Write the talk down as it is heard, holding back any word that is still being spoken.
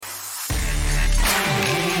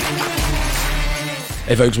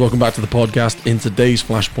Hey folks, welcome back to the podcast. In today's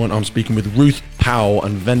Flashpoint, I'm speaking with Ruth, Powell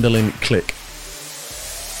and Vedelin, Clique.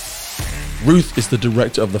 Ruth is the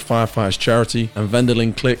director of the Firefighters charity, and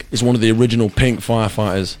Vedelin, Clique is one of the original pink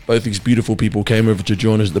firefighters. Both these beautiful people came over to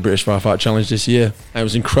join us at the British Firefighter Challenge this year, and it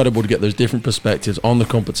was incredible to get those different perspectives on the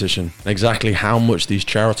competition and exactly how much these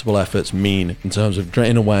charitable efforts mean in terms of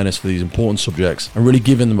creating awareness for these important subjects and really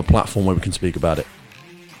giving them a platform where we can speak about it.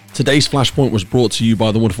 Today's Flashpoint was brought to you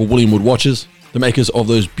by the wonderful William Wood watches, the makers of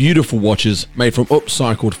those beautiful watches made from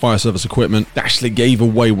upcycled fire service equipment. They actually gave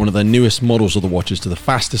away one of their newest models of the watches to the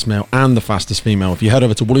fastest male and the fastest female. If you head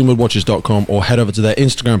over to williamwoodwatches.com or head over to their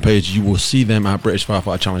Instagram page, you will see them at British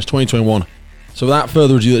Firefighter Challenge 2021. So without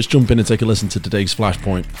further ado, let's jump in and take a listen to today's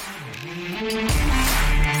Flashpoint.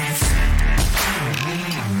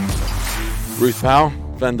 Ruth, Powell,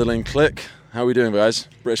 Vedelin, Clique. How are we doing, guys?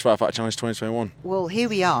 British Firefighter Challenge 2021. Well, here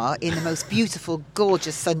we are in the most beautiful,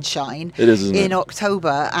 gorgeous sunshine. It is, isn't it? In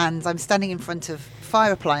October, and I'm standing in front of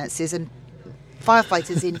fire appliances and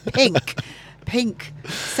firefighters in pink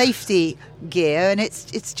safety gear, and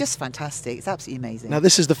it's just fantastic. It's absolutely amazing. Now,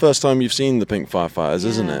 this is the first time you've seen the pink firefighters,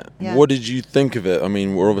 isn't it? Yeah. What did you think of it? I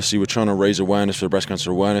mean, we're trying to raise awareness for breast cancer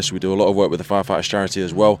awareness. We do a lot of work with the Firefighters charity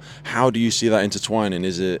as well. How do you see that intertwining?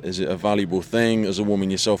 Is it a valuable thing? As a woman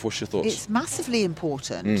yourself, what's your thoughts? It's massively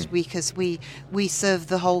important because we serve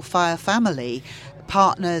the whole fire family,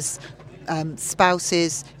 partners,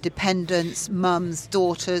 spouses, dependents, mums,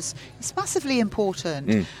 daughters. It's massively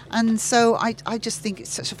important. And so I just think it's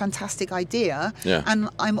such a fantastic idea. Yeah. And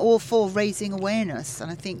I'm all for raising awareness. And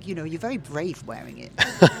I think, you're very brave wearing it.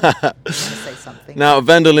 I want to say something. Now,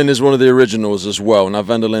 Vedelin is one of the originals as well. Now,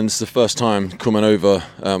 Vedelin's the first time coming over.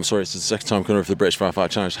 It's the second time coming over for the British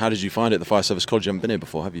Firefighter Challenge. How did you find it? The Fire Service College, you haven't been here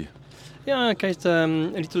before, have you? Yeah, okay, it's a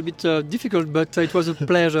little bit difficult, but it was a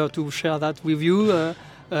pleasure to share that with you.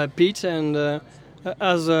 Pete, and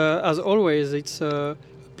as always, it's a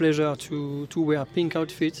pleasure to wear pink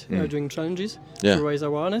outfit during challenges to raise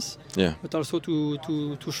awareness, but also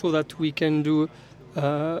to show that we can do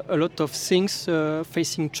a lot of things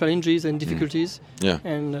facing challenges and difficulties,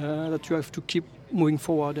 and that you have to keep moving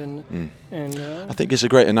forward. And I think it's a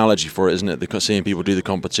great analogy for it, isn't it? Because seeing people do the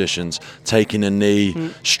competitions, taking a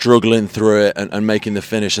knee, struggling through it and making the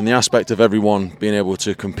finish, and the aspect of everyone being able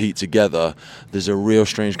to compete together, there's a real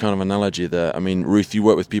strange kind of analogy there. I mean, Ruth, you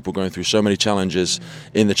work with people going through so many challenges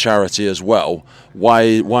in the charity as well.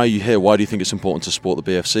 Why are you here? Why do you think it's important to support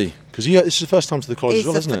the BFC? Because this is the first time to the college as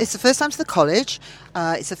well, isn't it? It's the first time to the college.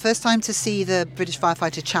 It's the first time to see the British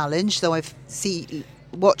Firefighter Challenge, though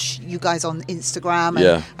watch you guys on Instagram,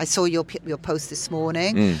 and I saw your post this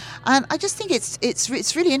morning, and I just think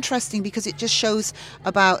it's really interesting because it just shows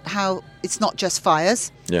about how it's not just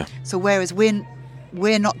fires. So whereas we're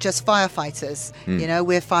not just firefighters,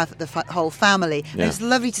 we're the whole family. And it's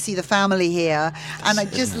lovely to see the family here, and I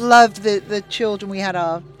just loved the children. We had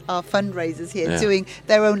our fundraisers here doing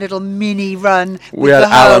their own little mini run. We had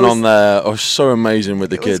Alan on there. Oh, so amazing with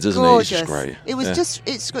the kids, isn't it? It's just great. It was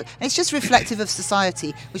it's good. It's just reflective of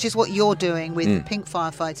society, which is what you're doing with the pink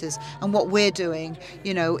firefighters and what we're doing.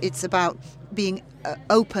 It's about being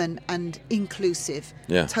open and inclusive,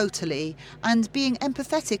 totally, and being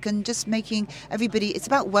empathetic and just making everybody. It's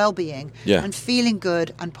about well-being and feeling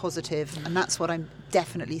good and positive, and that's what I'm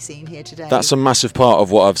definitely seeing here today. That's a massive part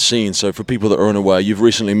of what I've seen. So for people that are unaware, you've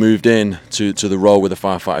recently moved in to the role with the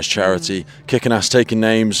Firefighters charity, kicking ass, taking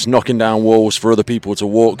names, knocking down walls for other people to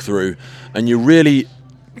walk through, and you're really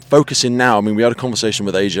focusing now. I mean, we had a conversation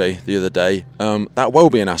with AJ the other day, that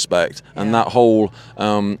well-being aspect and that whole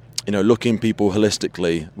looking people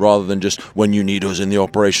holistically rather than just when you need us in the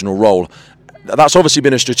operational role. That's obviously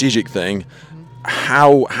been a strategic thing.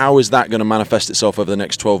 How is that going to manifest itself over the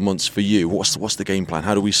next 12 months for you? What's the game plan?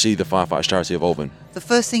 How do we see the Firefighters charity evolving? The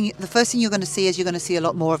first thing you're going to see is you're going to see a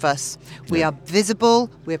lot more of us. We are visible,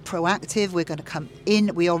 we're proactive, we're going to come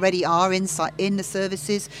in, we already are inside in the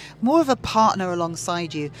services, more of a partner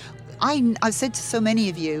alongside you. I've said to so many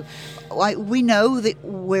of you, we know that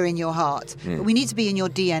we're in your heart, but we need to be in your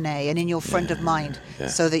DNA and in your front of mind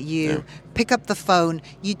so that you pick up the phone,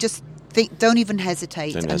 you just don't even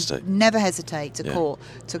hesitate. Never hesitate to call.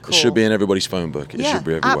 It should be in everybody's phone book. It should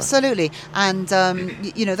be everywhere. Absolutely. And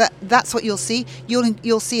that's what you'll see.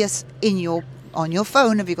 You'll see us on your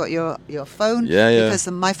phone. Have you got your phone? Because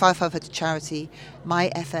the My Firefighter charity, My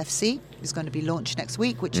FFC, is going to be launched next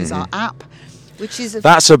week, which is our app.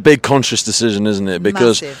 That's a big conscious decision, isn't it?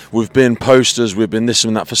 Because we've been posters, we've been this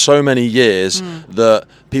and that for so many years that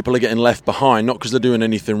people are getting left behind, not because they're doing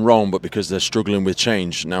anything wrong, but because they're struggling with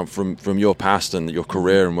change. Now, from your past and your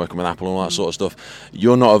career and working with Apple and all that sort of stuff,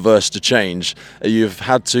 you're not averse to change. You've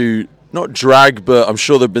had to not drag, but I'm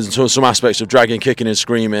sure there have been some aspects of dragging, kicking and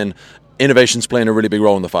screaming. Innovation's playing a really big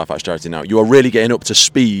role in the Firefighters Charity now. You are really getting up to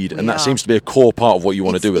speed, and that seems to be a core part of what you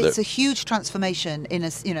want to do with it. It's a huge transformation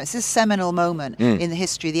it's a seminal moment in the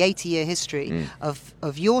history, the 80-year history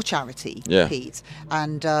of your charity, Pete.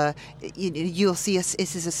 And you'll see this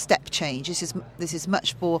is a step change. This is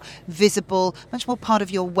much more visible, much more part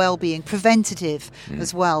of your well-being, preventative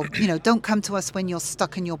as well. Don't come to us when you're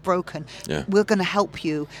stuck and you're broken. Yeah. We're going to help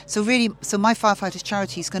you. So my Firefighters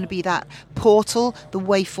Charity is going to be that portal, the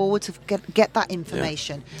way forward to get that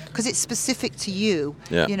information, because it's specific to you.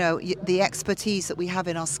 The expertise that we have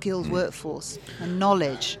in our skilled workforce and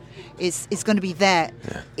knowledge is going to be there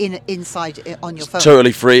inside on your phone. It's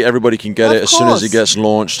totally free. Everybody can get it as soon as it gets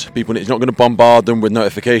launched. It's not going to bombard them with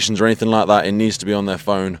notifications or anything like that. It needs to be on their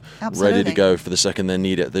phone, ready to go for the second they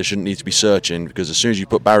need it. They shouldn't need to be searching, because as soon as you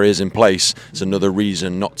put barriers in place, it's another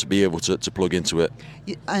reason not to be able to plug into it.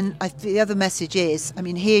 And the other message is,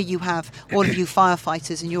 here you have all of you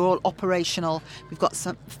firefighters, and you're all operational. We've got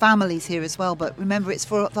some families here as well, but remember, it's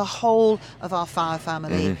for the whole of our fire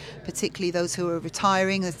family, particularly those who are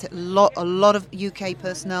retiring. There's a lot of UK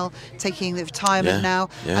personnel taking the retirement now,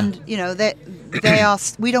 and they are.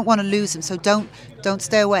 We don't want to lose them, so don't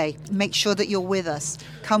stay away. Make sure that you're with us.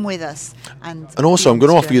 Come with us. And also, I'm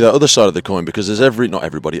going to offer you that other side of the coin, because not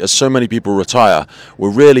everybody, as so many people retire, we're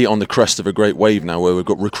really on the crest of a great wave now where we've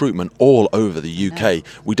got recruitment all over the UK. Yeah.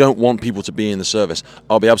 We don't want people to be in the service.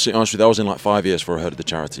 I'll be absolutely honest with you, I was in 5 years before I heard of the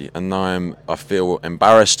charity, and now I feel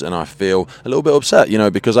embarrassed and I feel a little bit upset,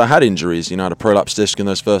 because I had injuries. I had a prolapse disc in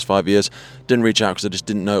those first 5 years. Didn't reach out because I just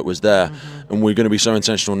didn't know it was there. And we're going to be so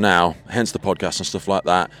intentional now, hence the podcast and stuff like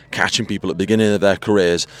that, catching people at the beginning of their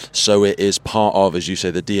careers, so it is part of, as you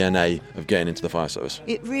say, the DNA of getting into the fire service.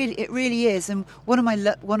 It really is. And one of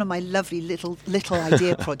my lovely little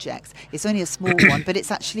idea projects. It's only a small one, but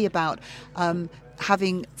it's actually about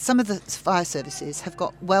having some of the fire services have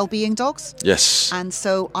got well-being dogs. Yes. And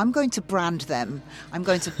so I'm going to brand them. I'm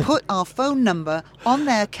going to put our phone number on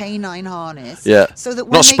their canine harness. Yeah. So that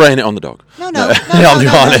when not spraying it on the dog. No, on the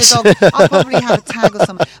harness. The dog. I'll probably have a tag or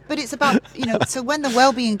something. But it's about, so when the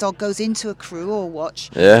well-being dog goes into a crew or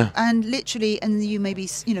watch, and literally, and you may be,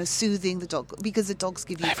 soothing the dog, because the dogs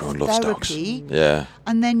give you Everyone loves therapy. Dogs. Yeah.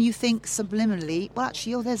 And then you think subliminally, well,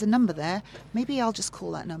 actually, there's a number there. Maybe I'll just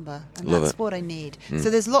call that number, and that's what I need. So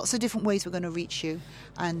there's lots of different ways we're going to reach you,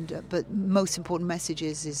 and but most important message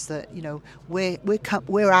is that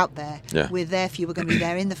we're out there. Yeah. We're there for you. We're going to be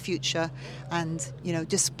there in the future, and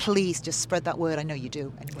please spread that word. I know you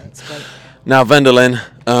do. Anyway, it's great. Now, Vedelin,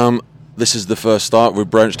 this is the first start. We've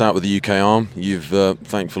branched out with the UK arm.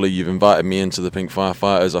 Thankfully, you've invited me into the Pink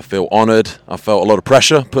Firefighters. I feel honoured. I felt a lot of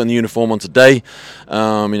pressure putting the uniform on today.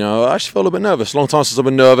 I actually felt a bit nervous. Long time since I've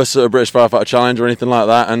been nervous at a British Firefighter Challenge or anything like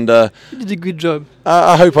that. And you did a good job.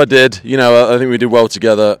 I hope I did. I think we did well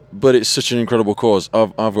together. But it's such an incredible cause.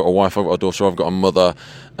 I've got a wife. I've got a daughter. I've got a mother.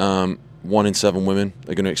 1 in 7 women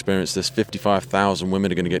are going to experience this. 55,000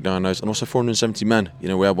 women are going to get diagnosed, and also 470 men. We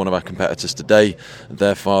had one of our competitors today.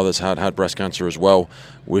 Their fathers had breast cancer as well.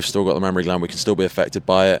 We've still got the mammary gland. We can still be affected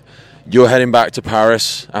by it. You're heading back to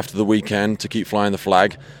Paris after the weekend to keep flying the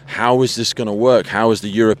flag. How is this going to work? How is the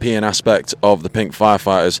European aspect of the Pink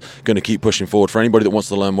Firefighters going to keep pushing forward? For anybody that wants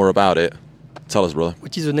to learn more about it, tell us, brother.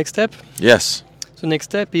 Which is the next step? Yes. The next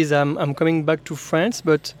step is I'm coming back to France,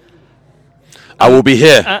 but I will be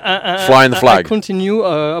here, flying the flag. I continue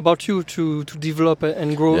about you to develop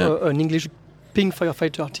and grow an English Pink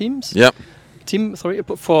Firefighter team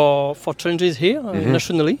for challenges here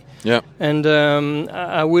nationally. Yeah. And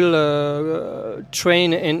I will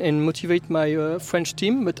train and motivate my French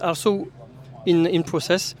team, but also in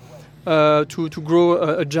process to grow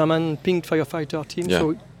a German Pink Firefighter team. Yeah.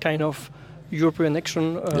 So kind of European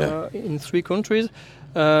action in 3 countries.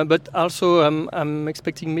 But also, I'm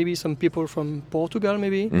expecting maybe some people from Portugal,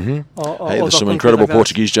 maybe. There's some incredible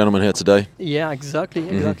Portuguese gentlemen here today. Yeah, exactly.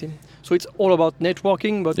 So it's all about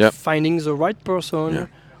networking, but finding the right person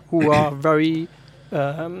who are very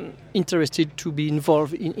interested to be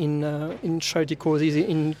involved in charity causes,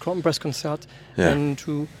 in breast cancer, and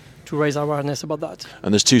to raise awareness about that.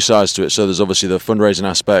 And there's 2 sides to it. So there's obviously the fundraising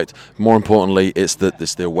aspect. More importantly, it's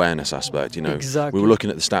the awareness aspect. Exactly. We were looking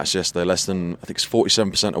at the stats yesterday. Less than, I think it's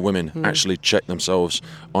 47% of women actually check themselves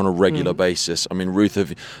on a regular basis. Ruth,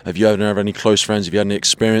 have you ever had any close friends? Have you had any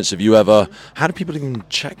experience? How do people even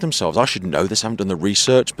check themselves? I should know this. I haven't done the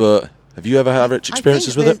research, but have you ever had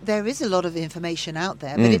experiences with it? There is a lot of information out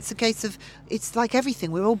there, but it's a case of, it's like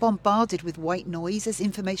everything. We're all bombarded with white noise. There's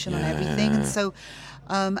information on everything. And so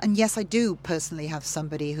And yes, I do personally have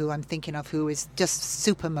somebody who I'm thinking of who is just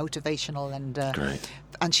super motivational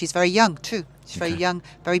and she's very young too. She's very young,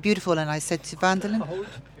 very beautiful. And I said to Vedelin,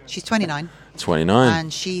 she's 29. 29.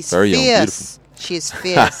 And she's very fierce. Young, beautiful. She is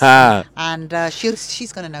fierce, and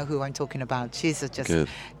she's going to know who I'm talking about. She's just, good.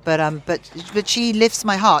 But she lifts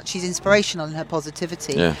my heart. She's inspirational in her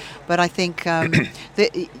positivity. Yeah. But I think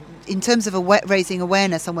in terms of raising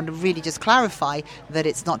awareness, I want to really just clarify that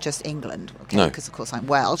it's not just England, okay? No. Because of course I'm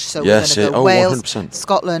Welsh, so Yes, we're going to go Wales, 100%.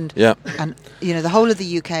 Scotland, Yeah. and the whole of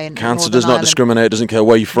the UK and Cancer Northern does not Ireland. discriminate, doesn't care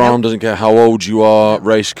where you're from, doesn't care how old you are,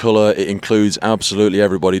 race, colour, it includes absolutely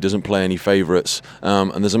everybody, doesn't play any favourites.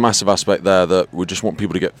 And there's a massive aspect there that we just want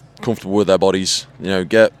people to get comfortable with their bodies,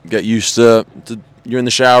 get used to you're in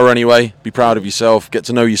the shower anyway, be proud of yourself, get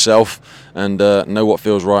to know yourself, and know what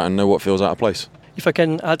feels right and know what feels out of place. If I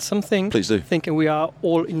can add something, please do. I think we are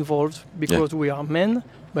all involved because we are men,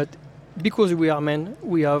 but because we are men,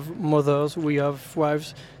 we have mothers, we have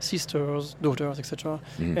wives, sisters, daughters, etc.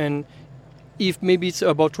 And if maybe it's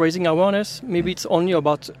about raising awareness, maybe it's only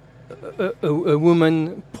about a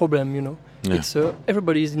woman problem, Yeah. It's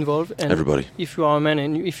everybody is involved, and everybody. If you are a man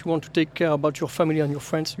and if you want to take care about your family and your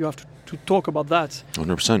friends, you have to talk about that.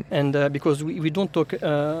 100%. And because we don't talk,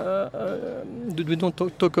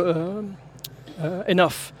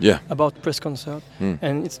 enough about breast cancer,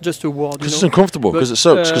 and it's just a word. Because it's uncomfortable, because it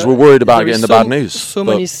sucks, because we're worried about getting the bad news. So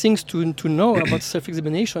many things to know about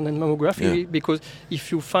self-examination and mammography, because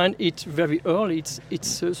if you find it very early,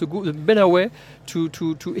 it's a better way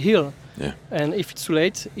to heal. Yeah. And if it's too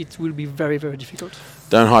late, it will be very, very difficult.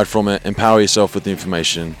 Don't hide from it. Empower yourself with the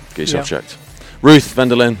information. Get yourself checked. Ruth,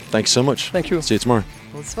 Vedelin, thanks so much. Thank you. See you tomorrow.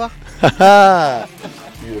 Bonsoir.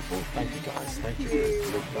 Beautiful. Thank you, guys. Thank you.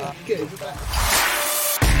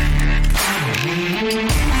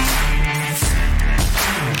 Good.